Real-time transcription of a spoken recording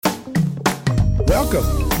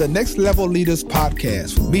Welcome to the Next Level Leaders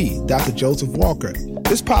Podcast with me, Dr. Joseph Walker.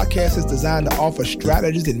 This podcast is designed to offer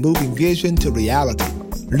strategies in moving vision to reality.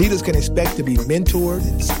 Leaders can expect to be mentored,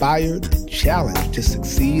 inspired, and challenged to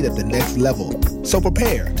succeed at the next level. So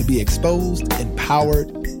prepare to be exposed, empowered,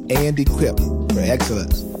 and equipped for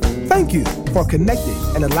excellence. Thank you for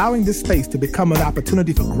connecting and allowing this space to become an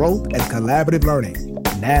opportunity for growth and collaborative learning.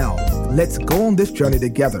 Now, let's go on this journey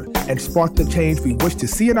together and spark the change we wish to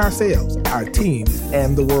see in ourselves, our teams,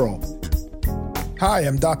 and the world. Hi,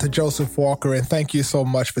 I'm Dr. Joseph Walker, and thank you so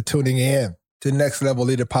much for tuning in to Next Level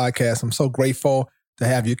Leader Podcast. I'm so grateful to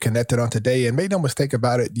have you connected on today. And make no mistake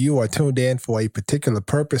about it, you are tuned in for a particular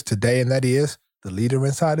purpose today, and that is the leader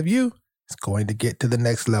inside of you is going to get to the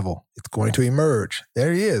next level. It's going to emerge.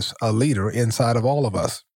 There is a leader inside of all of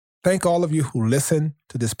us. Thank all of you who listen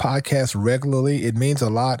to this podcast regularly. It means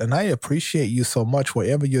a lot, and I appreciate you so much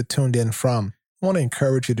wherever you're tuned in from. I want to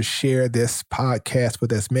encourage you to share this podcast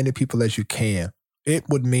with as many people as you can. It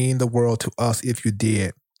would mean the world to us if you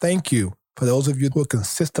did. Thank you. For those of you who are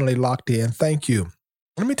consistently locked in, thank you.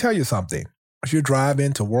 Let me tell you something. As you drive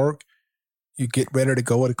into work, you get ready to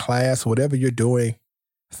go to class, whatever you're doing,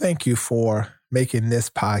 thank you for making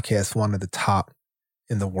this podcast one of the top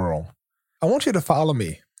in the world. I want you to follow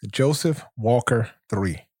me, Joseph Walker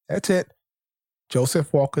 3. That's it.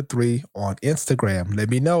 Joseph Walker 3 on Instagram. Let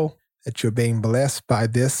me know that you're being blessed by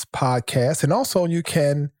this podcast. And also you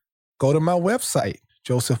can go to my website,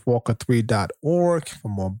 josephwalker3.org, for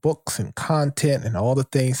more books and content and all the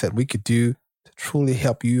things that we could do to truly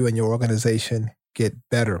help you and your organization get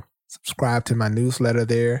better. Subscribe to my newsletter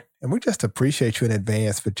there. And we just appreciate you in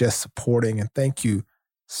advance for just supporting. And thank you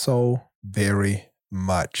so very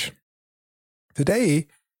much. Today,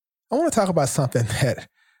 I want to talk about something that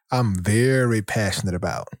I'm very passionate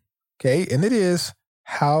about. Okay. And it is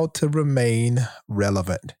how to remain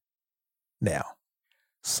relevant. Now,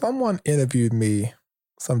 someone interviewed me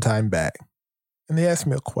some time back, and they asked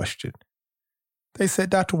me a question. They said,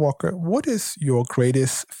 Dr. Walker, what is your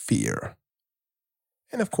greatest fear?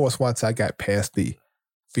 And of course, once I got past the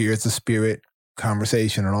fear is the spirit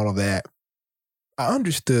conversation and all of that, I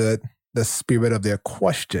understood the spirit of their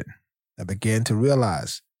question. I began to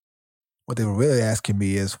realize what they were really asking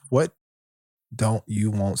me is, what don't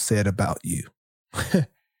you want said about you? And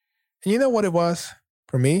you know what it was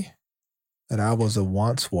for me? That I was a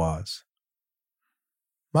once was.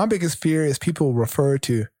 My biggest fear is people refer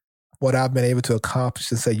to what I've been able to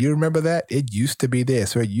accomplish and say, you remember that? It used to be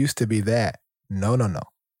this or it used to be that. No.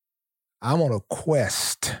 I'm on a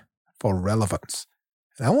quest for relevance.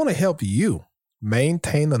 And I want to help you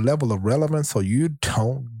maintain a level of relevance so you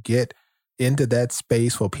don't get into that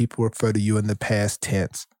space where people refer to you in the past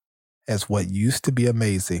tense as what used to be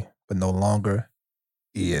amazing, but no longer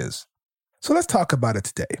is. So let's talk about it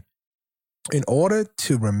today. In order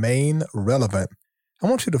to remain relevant, I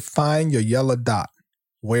want you to find your yellow dot.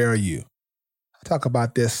 Where are you? I talk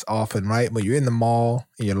about this often, right? When you're in the mall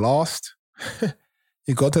and you're lost,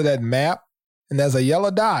 you go to that map and there's a yellow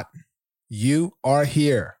dot. You are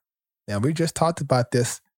here. Now, we just talked about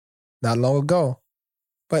this not long ago,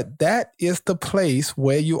 but that is the place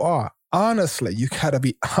where you are. Honestly, you got to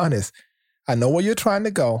be honest. I know where you're trying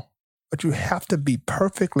to go, but you have to be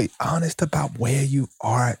perfectly honest about where you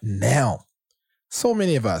are now. So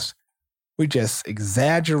many of us, we just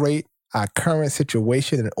exaggerate our current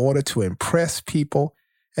situation in order to impress people.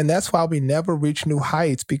 And that's why we never reach new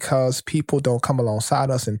heights, because people don't come alongside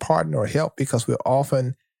us and partner or help, because we're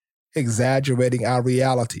often exaggerating our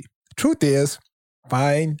reality. The truth is,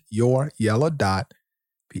 find your yellow dot,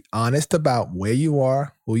 be honest about where you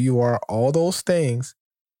are, who you are, all those things.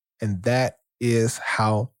 And that is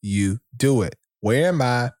how you do it. Where am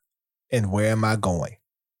I and where am I going?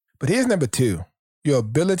 But here's number 2. Your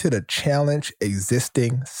ability to challenge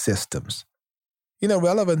existing systems.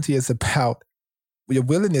 Relevancy is about your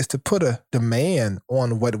willingness to put a demand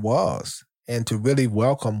on what was and to really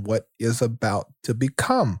welcome what is about to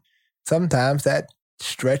become. Sometimes that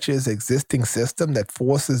stretches existing system, that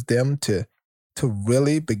forces them to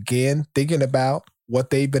really begin thinking about what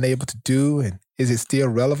they've been able to do and is it still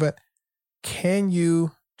relevant? Can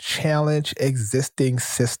you challenge existing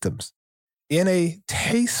systems in a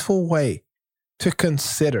tasteful way? To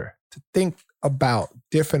consider, to think about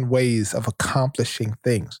different ways of accomplishing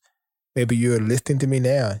things. Maybe you're listening to me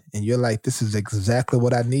now and you're like, this is exactly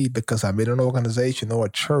what I need because I'm in an organization or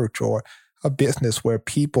a church or a business where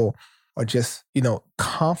people are just,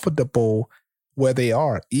 comfortable where they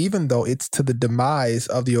are, even though it's to the demise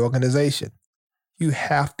of the organization. You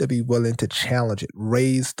have to be willing to challenge it,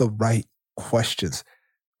 raise the right questions,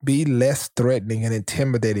 be less threatening and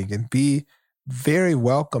intimidating, and be very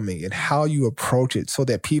welcoming in how you approach it so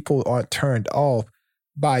that people aren't turned off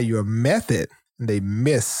by your method and they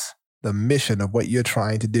miss the mission of what you're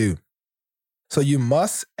trying to do. So you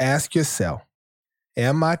must ask yourself,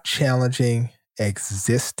 am I challenging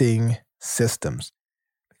existing systems?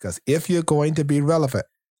 Because if you're going to be relevant,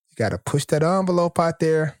 you got to push that envelope out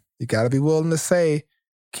there. You got to be willing to say,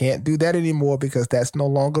 can't do that anymore because that's no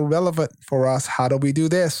longer relevant for us. How do we do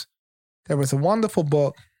this? There was a wonderful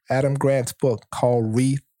book, Adam Grant's book called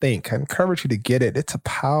Rethink. I encourage you to get it. It's a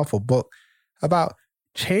powerful book about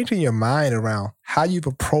changing your mind around how you've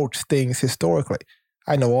approached things historically.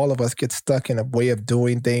 I know all of us get stuck in a way of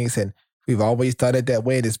doing things, and we've always done it that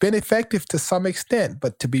way. And it's been effective to some extent,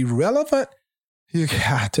 but to be relevant, you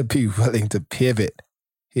got to be willing to pivot.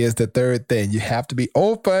 Here's the third thing. You have to be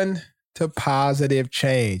open to positive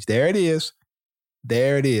change. There it is.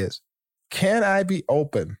 There it is. Can I be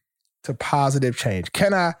open to positive change?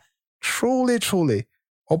 Can I truly, truly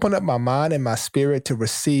open up my mind and my spirit to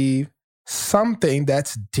receive something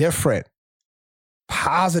that's different?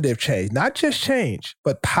 Positive change, not just change,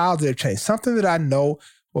 but positive change. Something that I know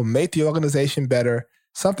will make the organization better.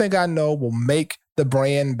 Something I know will make the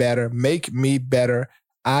brand better, make me better.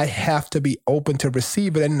 I have to be open to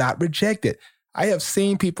receive it and not reject it. I have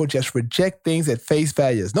seen people just reject things at face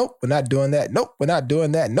values. Nope, we're not doing that. Nope, we're not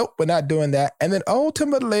doing that. Nope, we're not doing that. And then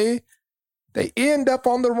ultimately, they end up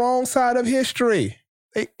on the wrong side of history.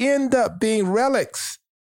 They end up being relics.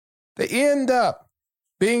 They end up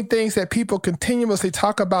being things that people continuously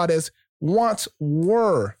talk about as once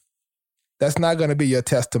were. That's not going to be your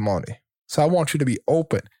testimony. So I want you to be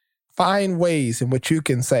open. Find ways in which you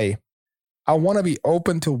can say, I want to be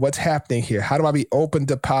open to what's happening here. How do I be open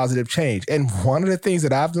to positive change? And one of the things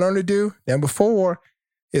that I've learned to do, number 4,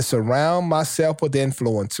 is surround myself with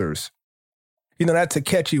influencers. You know, that's a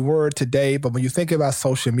catchy word today, but when you think about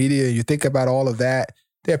social media, you think about all of that,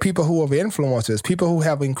 there are people who are influencers, people who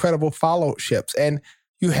have incredible followerships, and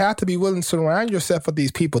you have to be willing to surround yourself with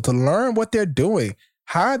these people to learn what they're doing.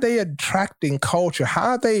 How are they attracting culture? How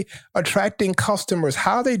are they attracting customers?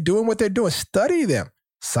 How are they doing what they're doing? Study them.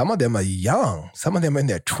 Some of them are young. Some of them in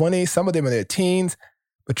their 20s. Some of them in their teens.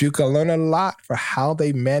 But you can learn a lot for how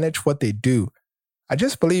they manage what they do. I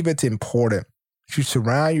just believe it's important that you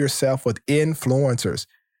surround yourself with influencers,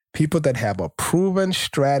 people that have a proven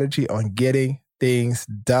strategy on getting things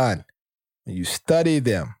done. When you study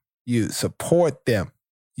them, you support them,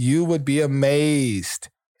 you would be amazed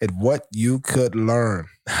at what you could learn.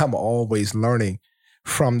 I'm always learning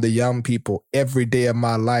from the young people. Every day of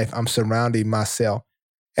my life, I'm surrounding myself.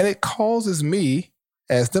 And it causes me,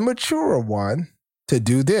 as the mature one, to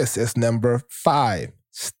do this. It's number 5,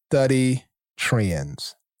 study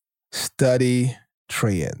trends. Study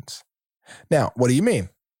trends. Now, what do you mean?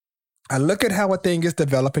 I look at how a thing is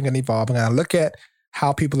developing and evolving. And I look at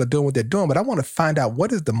how people are doing what they're doing, but I want to find out,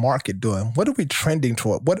 what is the market doing? What are we trending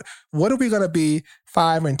toward? What are we going to be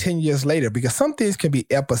 5 and 10 years later? Because some things can be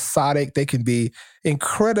episodic. They can be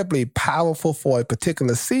incredibly powerful for a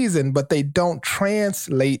particular season, but they don't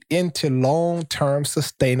translate into long-term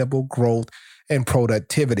sustainable growth and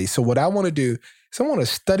productivity. So what I want to do is I want to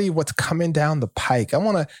study what's coming down the pike. I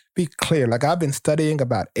want to be clear. Like, I've been studying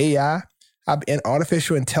about AI. In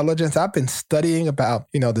artificial intelligence. I've been studying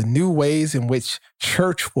about, the new ways in which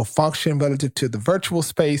church will function relative to the virtual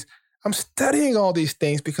space. I'm studying all these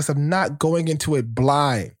things because I'm not going into it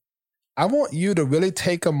blind. I want you to really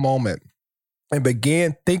take a moment and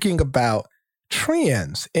begin thinking about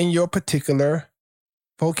trends in your particular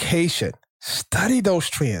vocation. Study those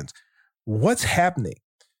trends. What's happening?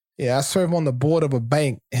 Yeah, I serve on the board of a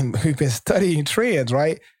bank, and we've been studying trends,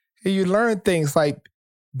 right? And you learn things like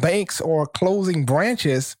banks are closing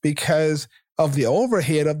branches because of the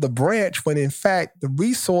overhead of the branch, when in fact the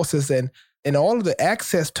resources and all of the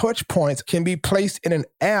access touch points can be placed in an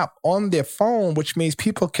app on their phone, which means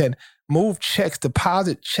people can move checks,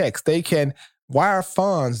 deposit checks, they can wire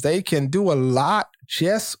funds, they can do a lot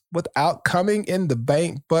just without coming in the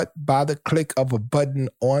bank, but by the click of a button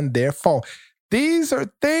on their phone. These are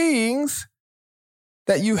things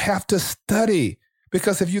that you have to study.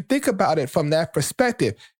 Because if you think about it from that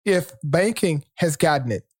perspective, if banking has gotten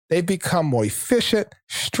it, they've become more efficient,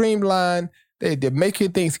 streamlined, they're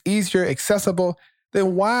making things easier, accessible,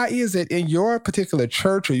 then why is it in your particular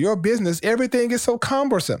church or your business, everything is so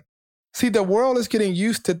cumbersome? See, the world is getting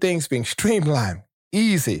used to things being streamlined,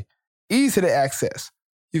 easy to access.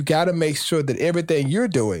 You've got to make sure that everything you're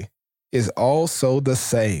doing is also the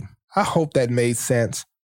same. I hope that made sense.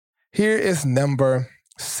 Here is number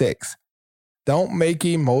 6. Don't make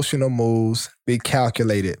emotional moves. Be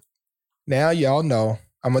calculated. Now, y'all know,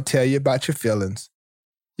 I'm going to tell you about your feelings.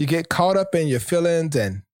 You get caught up in your feelings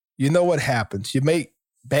and you know what happens. You make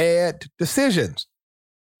bad decisions.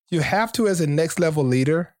 You have to, as a next level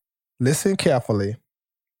leader, listen carefully.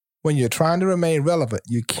 When you're trying to remain relevant,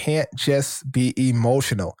 you can't just be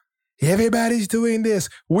emotional. Everybody's doing this.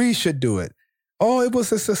 We should do it. Oh, it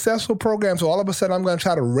was a successful program, so all of a sudden I'm going to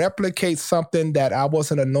try to replicate something that I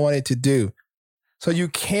wasn't anointed to do. So you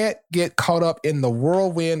can't get caught up in the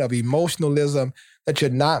whirlwind of emotionalism that you're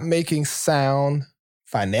not making sound,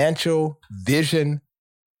 financial, vision,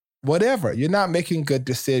 whatever. You're not making good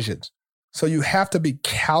decisions. So you have to be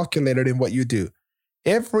calculated in what you do.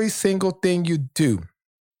 Every single thing you do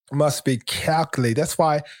must be calculated. That's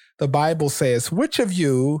why the Bible says, which of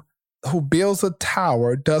you who builds a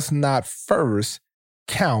tower does not first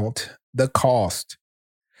count the cost?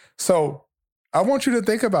 So I want you to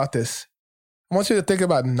think about this. I want you to think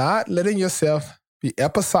about not letting yourself be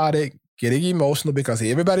episodic, getting emotional because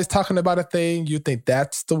everybody's talking about a thing. You think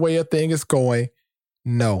that's the way a thing is going.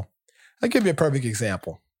 No. I'll give you a perfect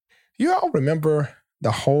example. You all remember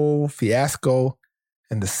the whole fiasco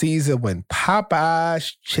in the season when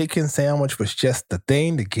Popeye's chicken sandwich was just the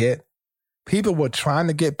thing to get? People were trying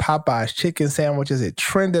to get Popeye's chicken sandwiches. It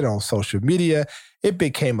trended on social media. It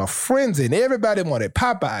became a frenzy, and everybody wanted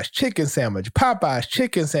Popeye's chicken sandwich, Popeye's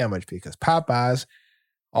chicken sandwich, because Popeye's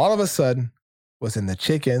all of a sudden was in the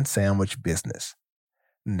chicken sandwich business.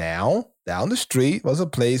 Now, down the street was a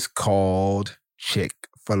place called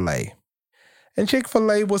Chick-fil-A. And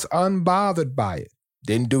Chick-fil-A was unbothered by it.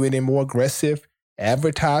 Didn't do any more aggressive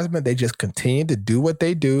advertisement. They just continued to do what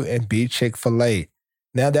they do and be Chick-fil-A.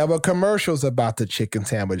 Now, there were commercials about the chicken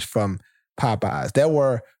sandwich from Popeyes. There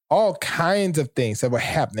were all kinds of things that were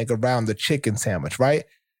happening around the chicken sandwich, right?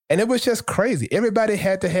 And it was just crazy. Everybody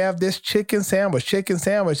had to have this chicken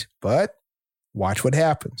sandwich. But watch what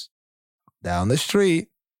happens. Down the street,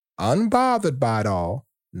 unbothered by it all,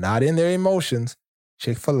 not in their emotions,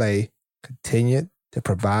 Chick-fil-A continued to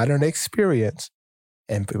provide an experience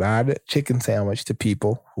and provide a chicken sandwich to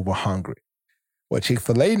people who were hungry. What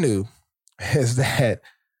Chick-fil-A knew is that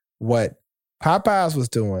what Popeyes was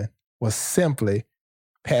doing was simply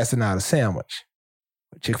passing out a sandwich.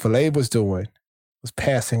 What Chick-fil-A was doing was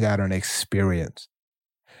passing out an experience.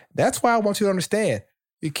 That's why I want you to understand,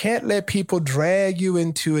 you can't let people drag you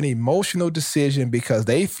into an emotional decision because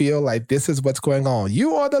they feel like this is what's going on.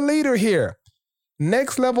 You are the leader here.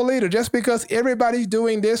 Next level leader. Just because everybody's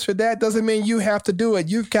doing this or that doesn't mean you have to do it.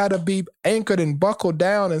 You've got to be anchored and buckled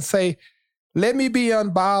down and say, let me be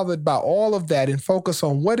unbothered by all of that and focus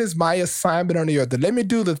on what is my assignment on the earth. Let me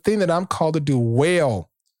do the thing that I'm called to do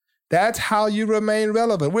well. That's how you remain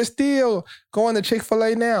relevant. We're still going to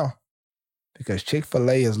Chick-fil-A now because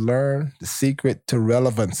Chick-fil-A has learned the secret to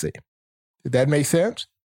relevancy. Did that make sense?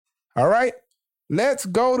 All right, let's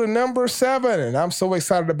go to number 7. And I'm so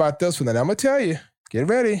excited about this one that I'm going to tell you, get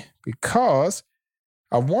ready, because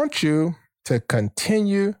I want you to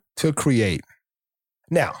continue to create.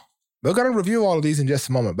 Now, we're going to review all of these in just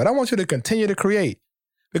a moment, but I want you to continue to create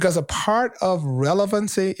because a part of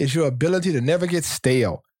relevancy is your ability to never get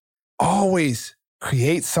stale. Always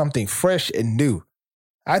create something fresh and new.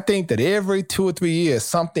 I think that every 2 or 3 years,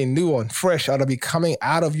 something new and fresh ought to be coming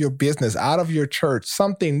out of your business, out of your church,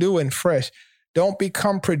 something new and fresh. Don't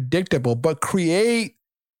become predictable, but create.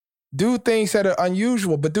 Do things that are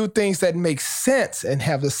unusual, but do things that make sense and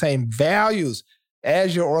have the same values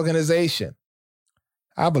as your organization.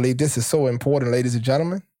 I believe this is so important, ladies and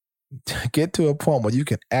gentlemen, to get to a point where you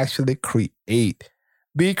can actually create.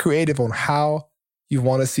 Be creative on how you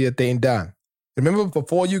want to see a thing done. Remember,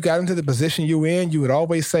 before you got into the position you're in, you would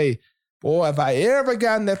always say, boy, if I ever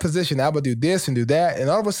got in that position, I would do this and do that. And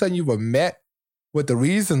all of a sudden you were met with the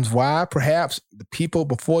reasons why perhaps the people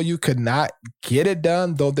before you could not get it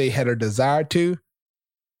done, though they had a desire to.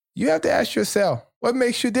 You have to ask yourself, what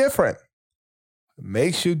makes you different? What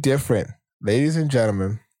makes you different, ladies and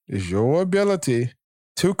gentlemen, is your ability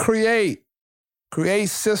to create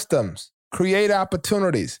systems, create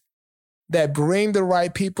opportunities that bring the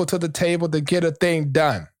right people to the table to get a thing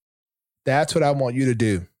done. That's what I want you to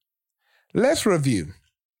do. Let's review.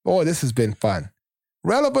 Boy, this has been fun.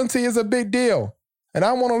 Relevancy is a big deal. And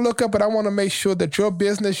I want to look up and I want to make sure that your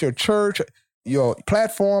business, your church, your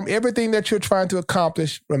platform, everything that you're trying to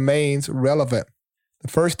accomplish remains relevant. The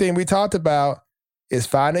first thing we talked about is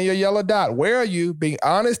finding your yellow dot. Where are you? Being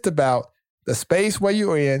honest about the space where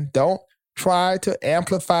you're in. Don't try to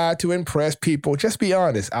amplify to impress people. Just be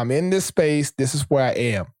honest. I'm in this space. This is where I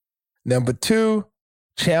am. Number 2,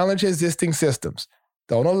 challenge existing systems.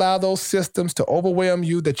 Don't allow those systems to overwhelm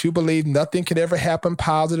you that you believe nothing can ever happen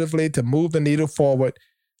positively to move the needle forward.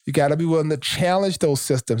 You got to be willing to challenge those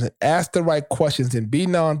systems and ask the right questions and be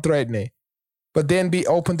non-threatening, but then be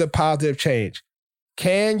open to positive change.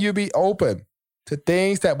 Can you be open to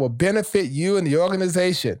things that will benefit you and the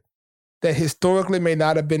organization that historically may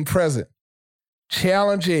not have been present?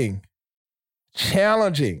 Challenging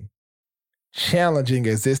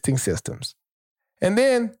existing systems. And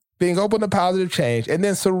then being open to positive change, and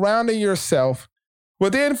then surrounding yourself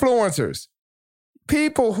with influencers,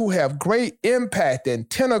 people who have great impact and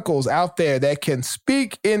tentacles out there that can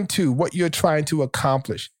speak into what you're trying to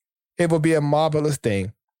accomplish. It will be a marvelous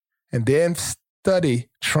thing. And then study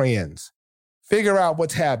trends. Figure out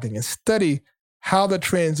what's happening and study how the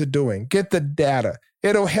trends are doing. Get the data.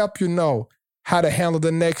 It'll help you know how to handle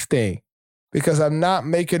the next thing, because I'm not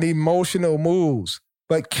making emotional moves,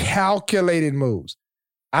 but calculated moves.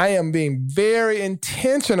 I am being very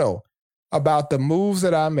intentional about the moves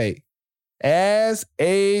that I make. As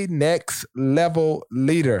a next level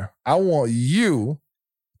leader, I want you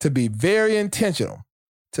to be very intentional,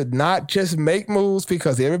 to not just make moves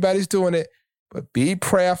because everybody's doing it, but be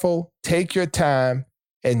prayerful, take your time,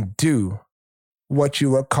 and do what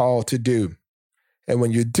you are called to do. And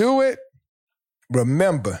when you do it,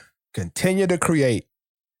 remember, continue to create.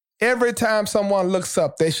 Every time someone looks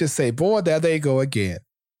up, they should say, boy, there they go again.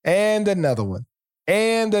 And another one.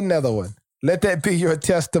 And another one. Let that be your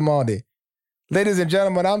testimony. Ladies and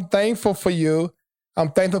gentlemen, I'm thankful for you.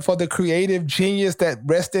 I'm thankful for the creative genius that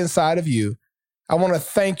rests inside of you. I want to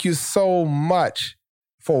thank you so much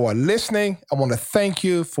for listening. I want to thank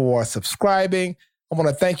you for subscribing. I want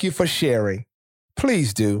to thank you for sharing.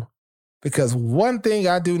 Please do, because one thing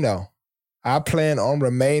I do know, I plan on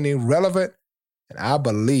remaining relevant, and I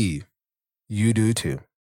believe you do too.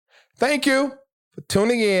 Thank you for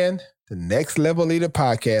tuning in to Next Level Leader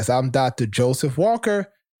Podcast. I'm Dr. Joseph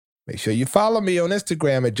Walker. Make sure you follow me on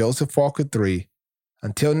Instagram at JosephWalker3.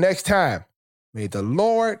 Until next time, may the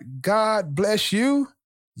Lord God bless you,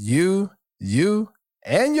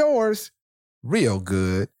 and yours real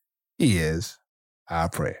good is our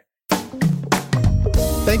prayer.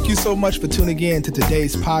 Thank you so much for tuning in to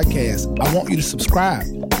today's podcast. I want you to subscribe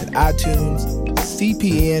at iTunes,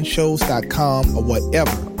 cpnshows.com, or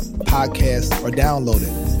whatever podcasts are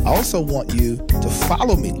downloaded. I also want you to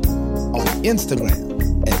follow me on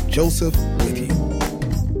Instagram at Joseph